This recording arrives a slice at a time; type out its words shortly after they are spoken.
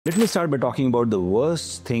Let me start by talking about the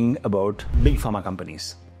worst thing about big pharma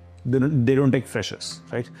companies. They don't take freshers,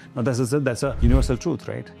 right? Now that's a universal truth,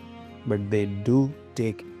 right? But they do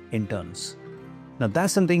take interns. Now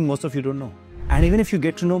that's something most of you don't know. And even if you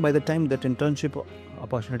get to know by the time that internship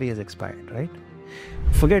opportunity has expired, right?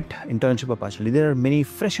 Forget internship opportunity. There are many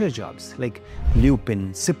fresher jobs like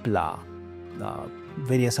Lupin, Cipla,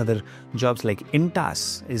 various other jobs like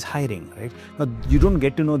Intas is hiring, right? Now, you don't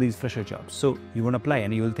get to know these fresher jobs. So you won't apply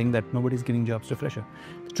and you will think that nobody's giving jobs to fresher.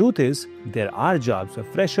 The truth is, there are jobs for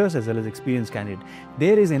freshers as well as experienced candidates.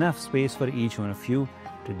 There is enough space for each one of you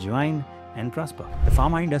to join and prosper. The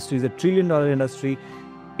pharma industry is a $1 trillion industry.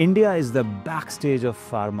 India is the backstage of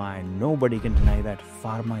pharma and nobody can deny that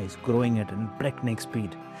pharma is growing at a breakneck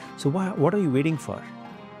speed. So what are you waiting for?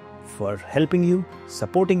 For helping you,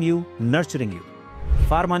 supporting you, nurturing you.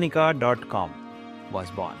 Pharmanika.com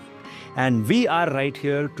was born. And we are right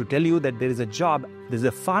here to tell you that there is a job, there's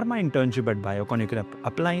a pharma internship at Biocon. You can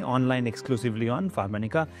apply online exclusively on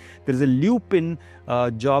Pharmanika. There is a Lupin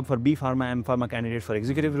job for B Pharma, M Pharma candidate for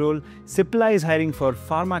executive role. Cipla is hiring for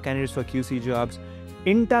pharma candidates for QC jobs.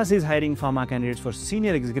 Intas is hiring pharma candidates for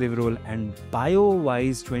senior executive role. And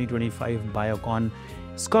BioWise 2025 Biocon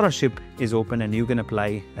scholarship is open and you can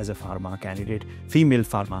apply as a pharma candidate, female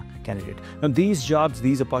pharma candidate. Now these jobs,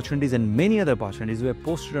 these opportunities and many other opportunities were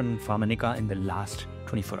posted on Pharmanika in the last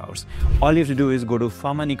 24 hours. All you have to do is go to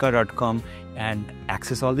Pharmanika.com and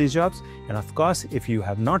access all these jobs. And of course, if you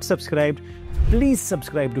have not subscribed, please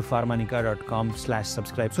subscribe to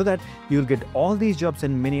Pharmanika.com/subscribe so that you'll get all these jobs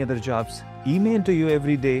and many other jobs emailed to you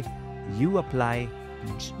every day. You apply,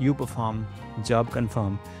 you perform, job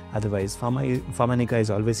confirm. Otherwise, Pharmanika is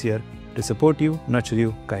always here to support you, nurture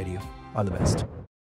you, guide you. All the best.